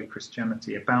through to early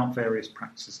Christianity, about various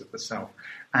practices of the self.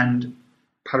 And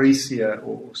parrhesia,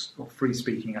 or free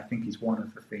speaking, I think is one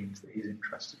of the themes that he's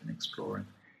interested in exploring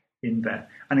in there.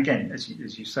 And again, as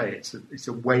you say, it's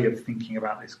a way of thinking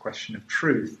about this question of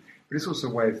truth, but it's also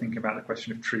a way of thinking about the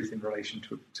question of truth in relation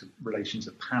to relations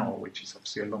of power, which is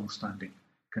obviously a long-standing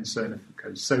concern of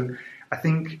Foucault. So I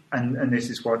think, and this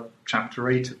is what chapter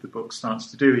 8 of the book starts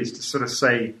to do, is to sort of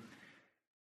say,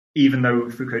 even though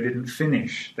Foucault didn't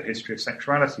finish the history of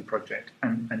sexuality project,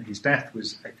 and his death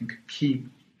was, I think, a key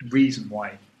reason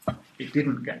why it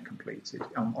didn't get completed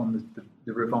on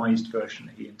the revised version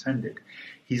that he intended,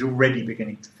 he's already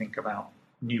beginning to think about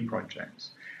new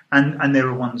projects. And there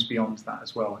are ones beyond that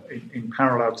as well. In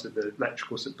parallel to the lecture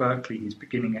course at Berkeley, he's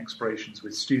beginning explorations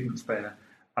with students there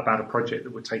about a project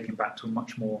that would take him back to a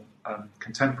much more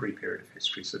contemporary period of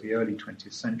history, so the early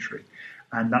 20th century.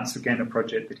 And that's, again, a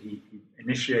project that he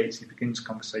initiates. He begins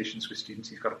conversations with students.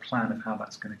 He's got a plan of how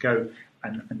that's going to go.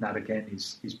 And that, again,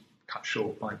 is cut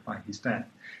short by his death.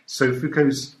 So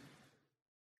Foucault's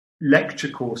lecture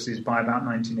courses by about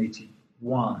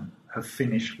 1981 have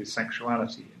finished with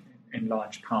sexuality in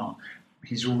large part.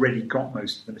 He's already got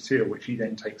most of the material, which he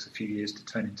then takes a few years to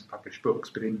turn into published books.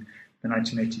 But in the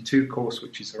 1982 course,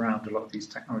 which is around a lot of these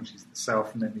technologies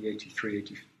itself, and then the 83,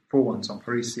 84 ones on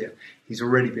Parisia, he's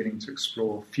already beginning to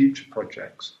explore future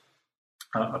projects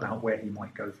about where he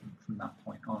might go from that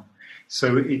point on.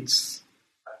 So it's,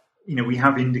 we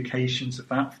have indications of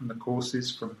that from the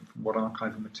courses, from what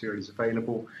archival material is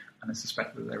available, and I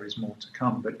suspect that there is more to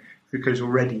come. But Foucault's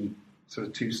already sort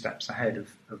of 2 steps ahead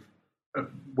of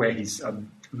where his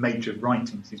major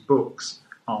writings, his books,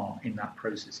 are in that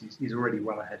process. He's already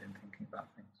well ahead in thinking about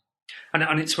things.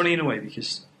 And it's funny in a way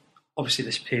because obviously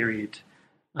this period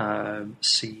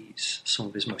sees some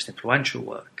of his most influential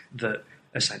work that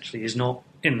essentially is not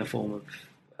in the form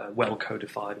of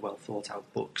well-codified,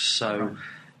 well-thought-out books. So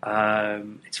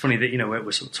it's funny that,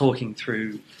 we're sort of talking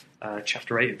through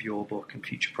Chapter 8 of your book and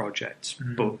future projects,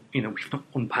 but we've not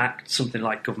unpacked something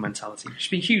like governmentality, which has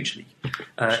been hugely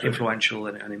influential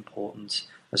and important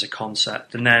as a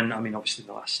concept. And then, obviously, in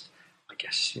the last,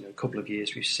 couple of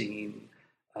years, we've seen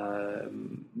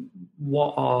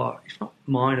what are, if not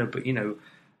minor, but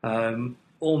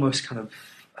almost kind of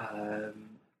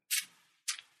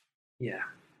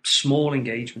small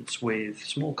engagements with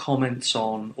small comments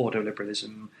on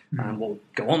ordoliberalism and what would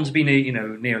go on to be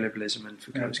neoliberalism, and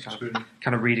Foucault's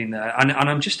kind of reading there. And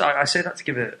I say that to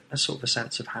give a sort of a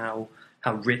sense of how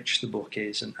rich the book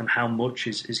is and how much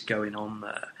is going on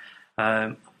there.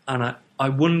 And I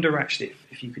wonder actually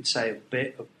if you could say a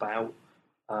bit about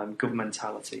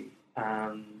governmentality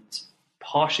and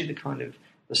partially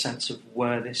the sense of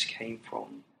where this came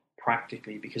from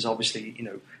practically, because obviously,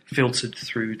 filtered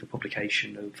through the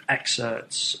publication of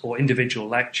excerpts or individual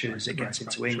lectures, it gets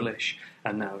into English,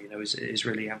 and now, is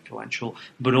really influential,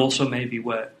 but also maybe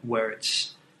where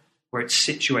it's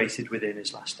situated within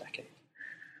his last decade.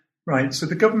 Right, so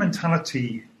the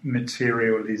governmentality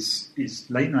material is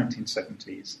late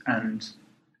 1970s, and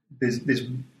there's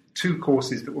 2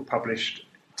 courses that were published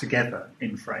together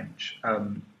in French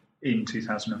in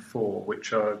 2004,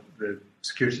 which are the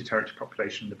Security, Territory,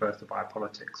 Population, and the Birth of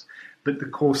Biopolitics. But the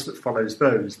course that follows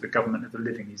those, the Government of the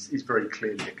Living, is very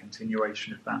clearly a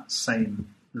continuation of that same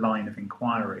line of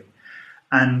inquiry.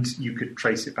 And you could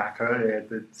trace it back earlier.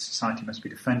 The Society Must Be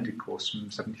Defended course from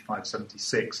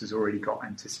 75-76 has already got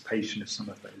anticipation of some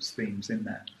of those themes in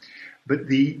there. But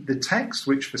the text,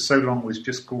 which for so long was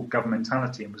just called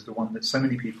Governmentality and was the one that so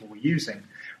many people were using,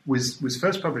 was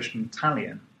first published in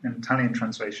Italian, an Italian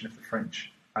translation of the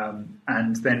French,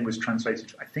 and then was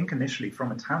translated, I think, initially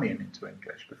from Italian into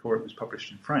English before it was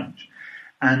published in French.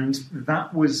 And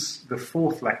that was the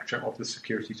 4th lecture of the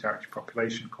Security, Territory,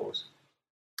 Population course.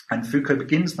 And Foucault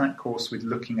begins that course with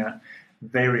looking at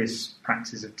various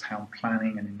practices of town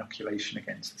planning and inoculation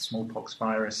against the smallpox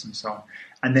virus and so on,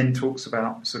 and then talks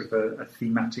about sort of a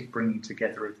thematic bringing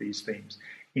together of these themes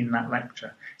in that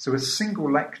lecture. So a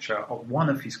single lecture of one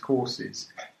of his courses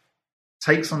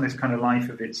takes on this kind of life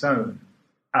of its own.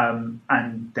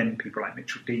 And then people like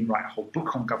Mitchell Dean write a whole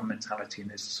book on governmentality, and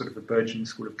there's sort of a burgeoning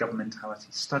school of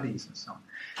governmentality studies and so on.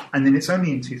 And then it's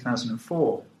only in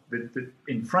 2004 that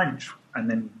in French, and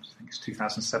then I think it's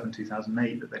 2007,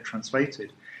 2008 that they're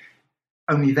translated.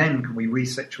 Only then can we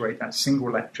resituate that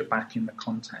single lecture back in the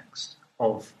context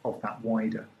of that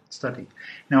wider study.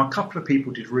 Now, a couple of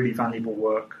people did really valuable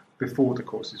work before the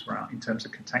courses were out in terms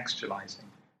of contextualizing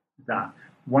that.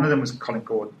 One of them was Colin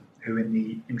Gordon, who in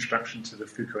the introduction to the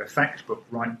Foucault Effect book,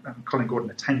 Colin Gordon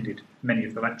attended many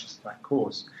of the lectures of that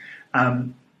course,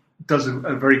 does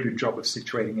a very good job of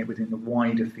situating it within the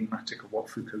wider thematic of what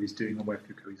Foucault is doing and where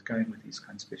Foucault is going with these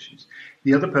kinds of issues.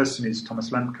 The other person is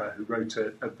Thomas Lemke, who wrote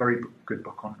a very good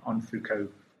book on Foucault.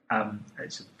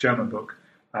 It's a German book.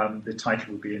 The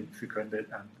title would be Foucault and the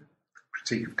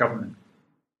Critique of Government.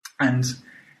 And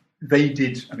they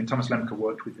did, Thomas Lemke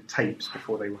worked with the tapes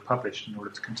before they were published in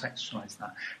order to contextualize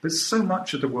that. But so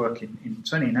much of the work,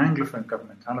 certainly in Anglophone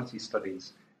governmentality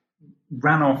studies,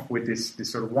 ran off with this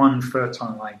sort of one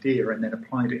fertile idea and then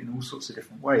applied it in all sorts of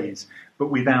different ways, but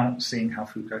without seeing how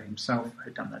Foucault himself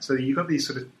had done that. So you've got these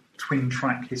sort of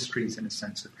twin-track histories, in a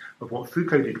sense, of what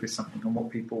Foucault did with something and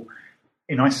what people,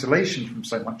 in isolation from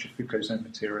so much of Foucault's own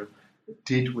material,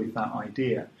 did with that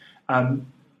idea. The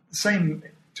same,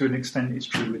 to an extent, is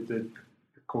true with the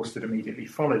course that immediately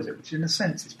follows it, which in a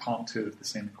sense is part 2 of the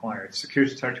same inquiry.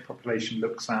 Security Territory Population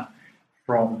looks at,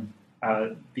 from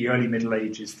the early Middle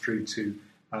Ages through to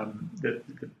the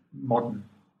modern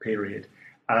period,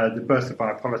 the birth of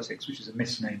biopolitics, which is a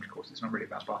misnamed course. It's not really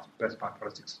about birth of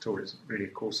biopolitics at all. It's really a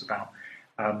course about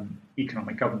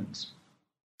economic governance,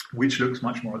 which looks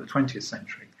much more at the 20th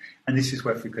century. And this is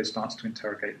where Foucault starts to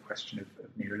interrogate the question of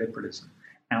neoliberalism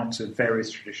out of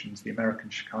various traditions, the American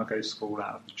Chicago school,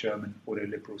 out of the German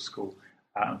Ordo-Liberal school,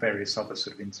 and various other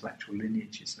sort of intellectual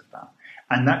lineages of that.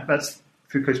 And that's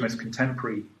Foucault's most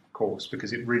contemporary course,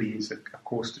 because it really is a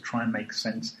course to try and make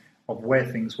sense of where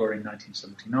things were in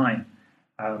 1979,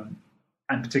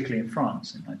 and particularly in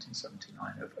France in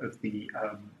 1979, of the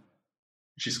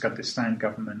Giscard d'Estaing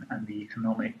government and the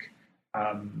economic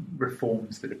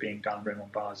reforms that are being done,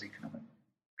 Raymond Barre's economic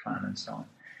plan and so on.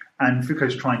 And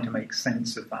Foucault's trying to make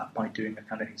sense of that by doing a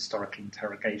kind of historical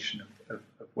interrogation of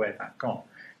where that got.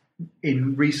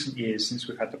 In recent years, since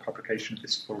we've had the publication of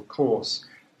this full course,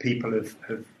 people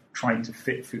have tried to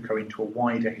fit Foucault into a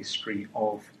wider history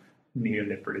of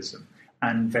neoliberalism.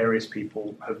 And various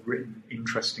people have written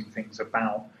interesting things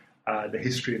about the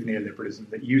history of neoliberalism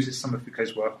that uses some of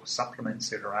Foucault's work or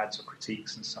supplements it or adds or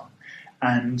critiques and so on,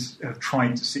 and have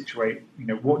tried to situate,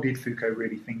 what did Foucault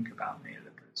really think about neoliberalism?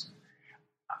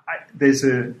 There's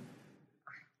a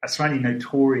slightly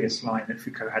notorious line that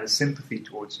Foucault had a sympathy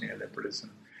towards neoliberalism,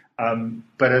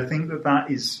 but I think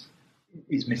that is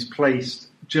misplaced,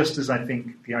 just as I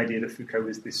think the idea that Foucault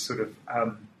was this sort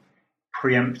of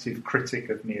preemptive critic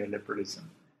of neoliberalism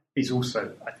is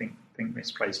also, I think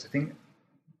misplaced. I think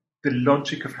the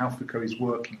logic of how Foucault is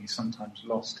working is sometimes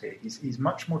lost here. He's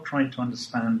much more trying to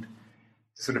understand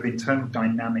the sort of internal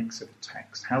dynamics of the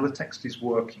text, how the text is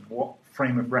working, what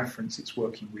frame of reference it's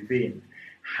working within,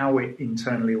 how it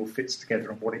internally all fits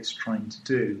together and what it's trying to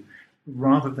do,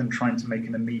 rather than trying to make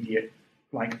an immediate,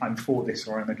 like, I'm for this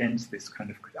or I'm against this kind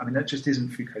of... that just isn't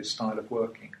Foucault's style of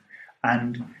working.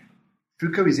 And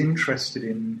Foucault is interested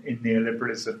in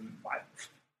neoliberalism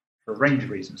for a range of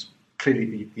reasons.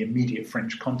 Clearly, the immediate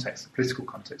French context, the political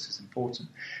context, is important.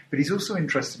 But he's also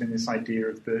interested in this idea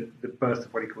of the birth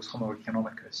of what he calls homo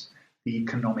economicus, the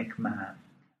economic man,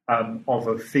 of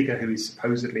a figure who is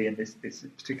supposedly, in this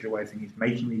particular way of thinking, he's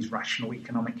making these rational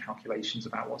economic calculations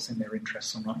about what's in their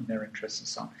interests or not in their interests and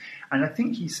so on. And I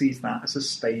think he sees that as a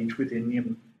stage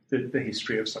within the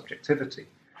history of subjectivity.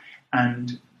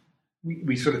 And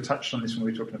we sort of touched on this when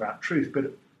we were talking about truth, but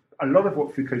a lot of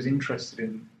what Foucault's interested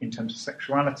in terms of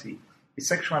sexuality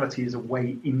is a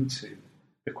way into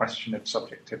the question of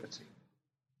subjectivity.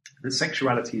 That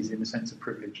sexuality is, in a sense, a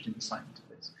privileged insight into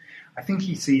this. I think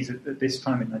he sees at this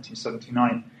time in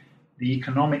 1979 the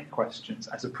economic questions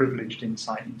as a privileged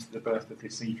insight into the birth of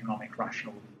this economic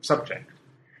rational subject.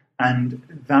 And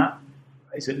that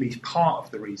is at least part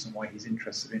of the reason why he's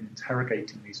interested in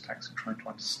interrogating these texts and trying to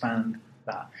understand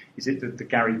that. Is it the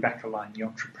Gary Becker line, the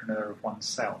entrepreneur of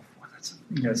oneself? Well,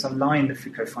 it's a line that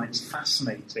Foucault finds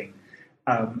fascinating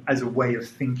as a way of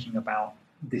thinking about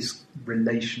this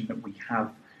relation that we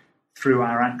have through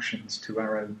our actions to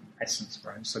our own essence,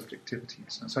 our own subjectivity.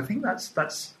 So I think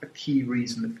that's a key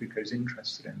reason that Foucault's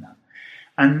interested in that.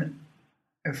 And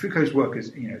Foucault's work,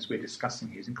 as we're discussing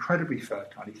here, is incredibly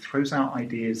fertile. He throws out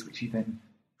ideas which he then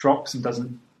drops and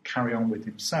doesn't carry on with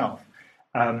himself,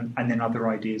 and then other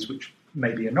ideas which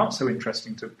maybe are not so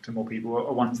interesting to more people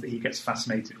are ones that he gets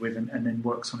fascinated with and then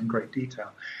works on in great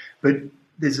detail. But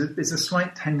there's a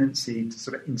slight tendency to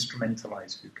sort of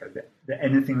instrumentalize Foucault, that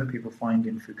anything that people find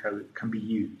in Foucault can be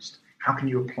used. How can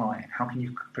you apply it? How can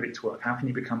you put it to work? How can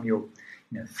you become your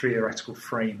theoretical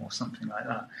frame or something like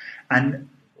that? And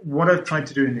what I've tried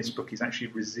to do in this book is actually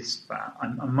resist that.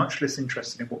 I'm much less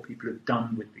interested in what people have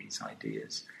done with these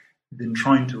ideas than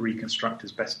trying to reconstruct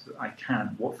as best that I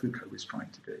can what Foucault was trying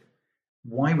to do.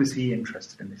 Why was he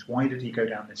interested in this? Why did he go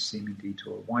down this seeming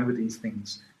detour? Why were these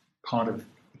things part of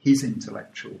his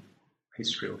intellectual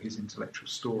history or his intellectual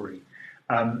story?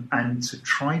 And to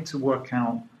try to work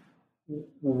out, well,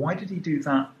 why did he do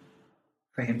that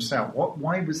for himself? What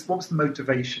was the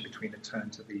motivation between the turn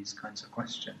to these kinds of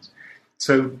questions?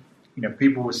 So,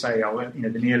 people will say, the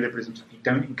neoliberalism stuff, you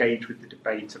don't engage with the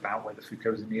debate about whether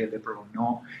Foucault is a neoliberal or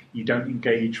not. You don't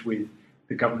engage with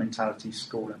the governmentality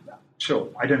school and that. Sure,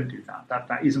 I don't do that.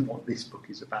 That isn't what this book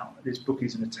is about. This book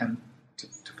is an attempt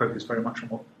to focus very much on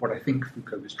what I think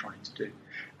Foucault was trying to do.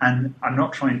 And I'm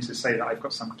not trying to say that I've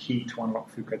got some key to unlock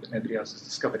Foucault that nobody else has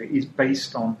discovered. It is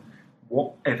based on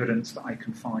what evidence that I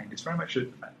can find. It's very much,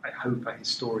 I hope, a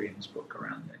historian's book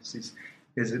around this.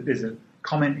 There's a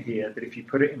comment here that if you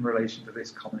put it in relation to this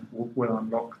comment will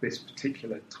unlock this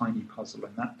particular tiny puzzle,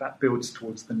 and that builds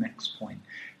towards the next point.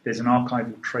 There's an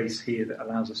archival trace here that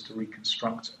allows us to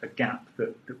reconstruct a gap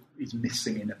that is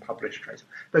missing in a published trace.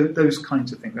 Those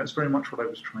kinds of things. That's very much what I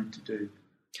was trying to do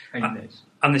in this.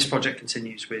 And this project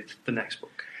continues with the next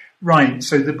book. Right,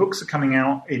 so the books are coming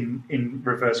out in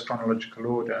reverse chronological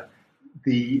order.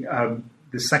 The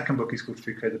second book is called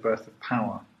Foucault, The Birth of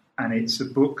Power, and it's a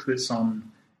book that's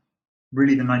on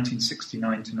really the 1969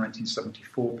 to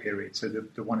 1974 period, so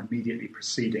the one immediately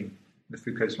preceding the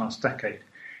Foucault's last decade.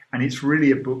 And it's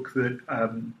really a book that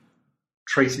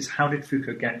traces how did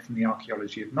Foucault get from the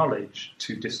archaeology of knowledge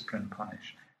to discipline and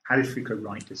punish? How did Foucault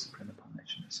write Discipline and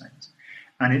Punish, in a sense?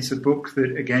 And it's a book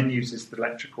that, again, uses the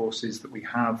lecture courses that we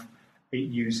have. It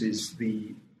uses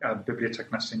the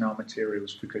Bibliothèque Nationale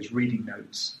materials, Foucault's reading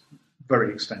notes,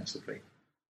 very extensively.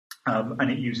 And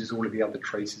it uses all of the other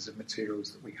traces of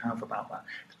materials that we have about that,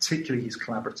 particularly his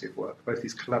collaborative work, both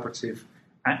his collaborative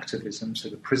activism, so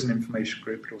the prison information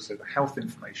group, but also the health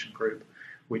information group,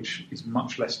 which is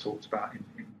much less talked about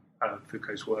in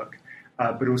Foucault's work,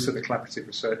 but also the collaborative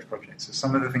research project. So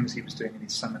some of the things he was doing in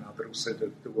his seminar, but also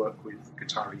the work with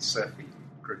Guattari's Surfy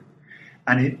group.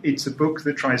 And it's a book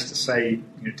that tries to say,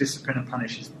 Discipline and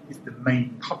Punish is the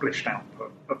main published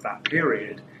output of that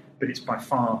period, but it's by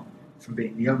far from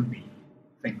being the only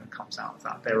thing that comes out of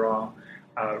that. There are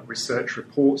research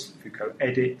reports that Foucault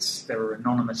edits. There are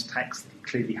anonymous texts that he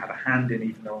clearly had a hand in,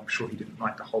 even though I'm sure he didn't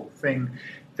write the whole thing.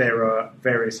 There are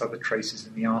various other traces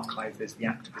in the archive. There's the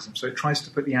activism. So it tries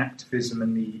to put the activism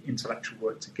and the intellectual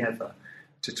work together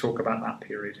to talk about that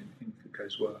period in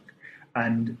Foucault's work.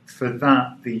 And for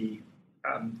that, the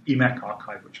EMEC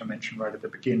archive, which I mentioned right at the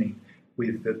beginning,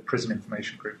 with the prison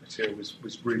information group material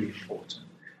was really important.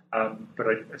 But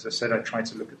as I said, I tried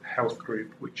to look at the health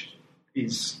group, which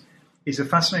is a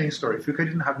fascinating story. Foucault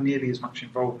didn't have nearly as much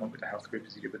involvement with the health group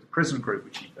as he did with the prison group,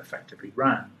 which he effectively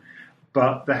ran.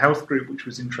 But the health group, which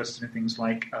was interested in things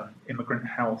like immigrant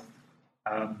health,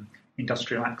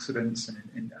 industrial accidents,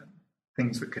 and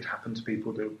things that could happen to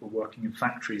people that were working in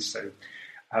factories, so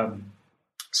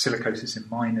silicosis in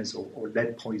miners or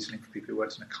lead poisoning for people who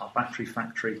worked in a car battery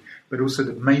factory, but also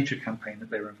the major campaign that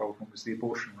they were involved in was the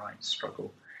abortion rights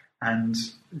struggle. And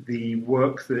the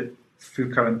work that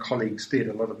Foucault and colleagues did,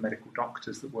 a lot of medical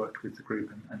doctors that worked with the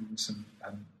group and some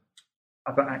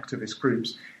other activist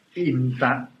groups, in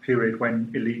that period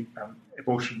when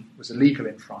abortion was illegal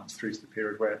in France, through to the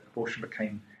period where abortion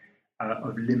became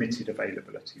of limited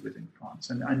availability within France.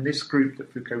 And this group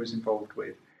that Foucault was involved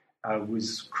with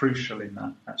was crucial in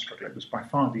that struggle. It was by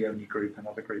far the only group, and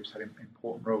other groups had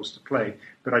important roles to play,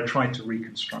 but I tried to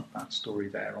reconstruct that story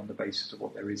there on the basis of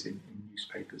what there is in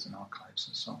newspapers and archives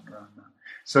and so on around that.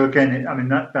 So again,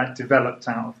 that developed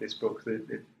out of this book.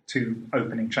 The two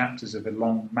opening chapters of a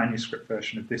long manuscript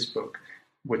version of this book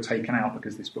were taken out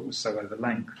because this book was so over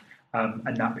length,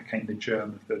 and that became the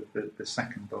germ of the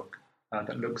second book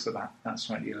that looks at that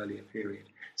slightly earlier period.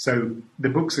 So the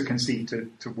books are conceived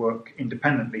to work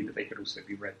independently, but they could also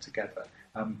be read together.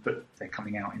 But they're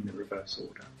coming out in the reverse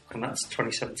order. And that's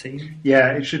 2017?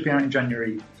 Yeah, it should be out in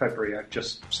January, February. I've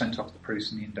just sent off the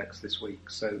proofs and the index this week,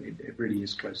 so it really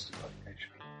is close to publication.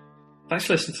 Thanks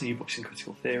for listening to New Books in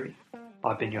Critical Theory.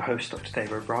 I've been your host, Dr.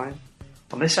 David O'Brien.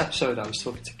 On this episode, I was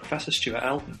talking to Professor Stuart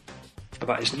Eldon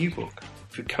about his new book,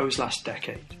 Foucault's Last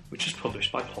Decade, which was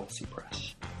published by Policy Press.